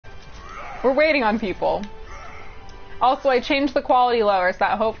We're waiting on people. Also, I changed the quality lower so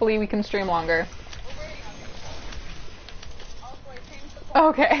that hopefully we can stream longer.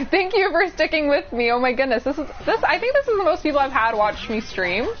 Okay, thank you for sticking with me. Oh my goodness, I think this is the most people I've had watch me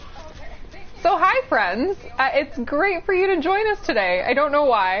stream. So hi friends, it's great for you to join us today. I don't know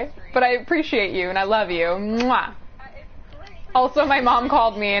why, but I appreciate you and I love you. Mwah. Also, my mom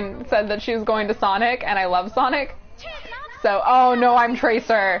called me and said that she was going to Sonic, and I love Sonic. So, oh no, I'm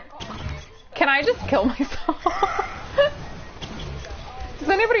Tracer. Can I just kill myself? Does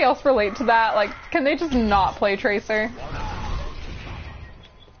anybody else relate to that? Like, can they just not play Tracer?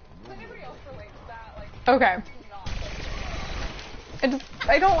 Okay.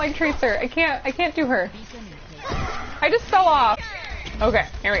 I don't like Tracer. I can't do her. I just fell off. Okay,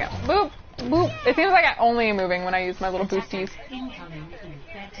 here we go. Boop, boop. It seems like I only am moving when I use my little boosties.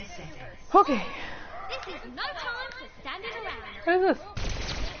 Okay. What is this?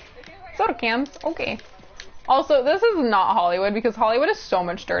 Soda cans. Okay. Also, this is not Hollywood because Hollywood is so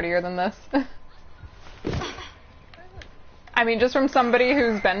much dirtier than this. I mean, just from somebody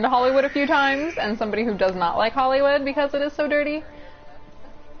who's been to Hollywood a few times and somebody who does not like Hollywood because it is so dirty,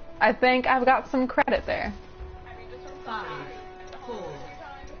 I think I've got some credit there. 5, 4,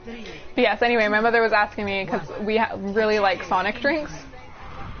 3. But yes, anyway, my mother was asking me because we really like Sonic drinks.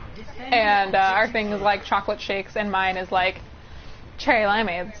 And our thing is like chocolate shakes and mine is like cherry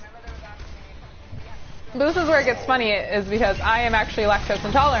limeades. But this is where it gets funny is because I am actually lactose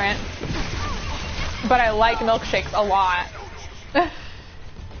intolerant, but I like milkshakes a lot. And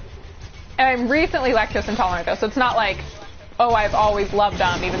I'm recently lactose intolerant though, so it's not like, oh, I've always loved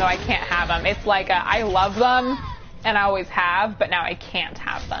them even though I can't have them. It's like I love them and I always have, but now I can't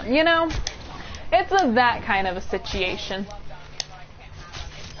have them, you know? It's that kind of a situation.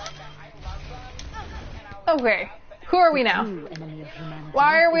 Okay, who are we now?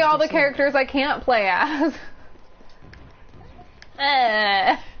 Why are we all the characters I can't play as?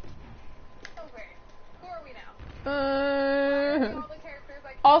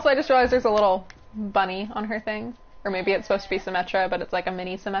 Also, I just realized there's a little bunny on her thing. Or maybe it's supposed to be Symmetra, but it's like a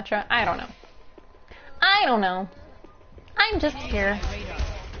mini Symmetra. I don't know. I don't know. I'm just here.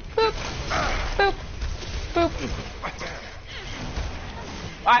 Boop. Boop. Boop.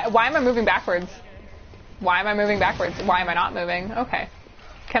 Why am I moving backwards? Why am I moving backwards? Why am I not moving? Okay.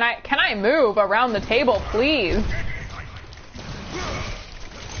 Can I move around the table, please?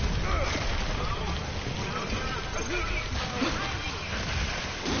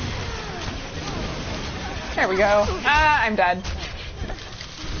 There we go. Ah, I'm dead.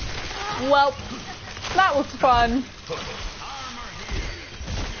 Well, that was fun.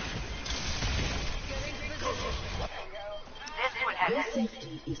 Your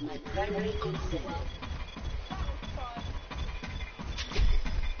safety is my primary concern.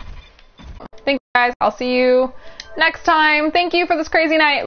 Thanks, guys. I'll see you next time. Thank you for this crazy night.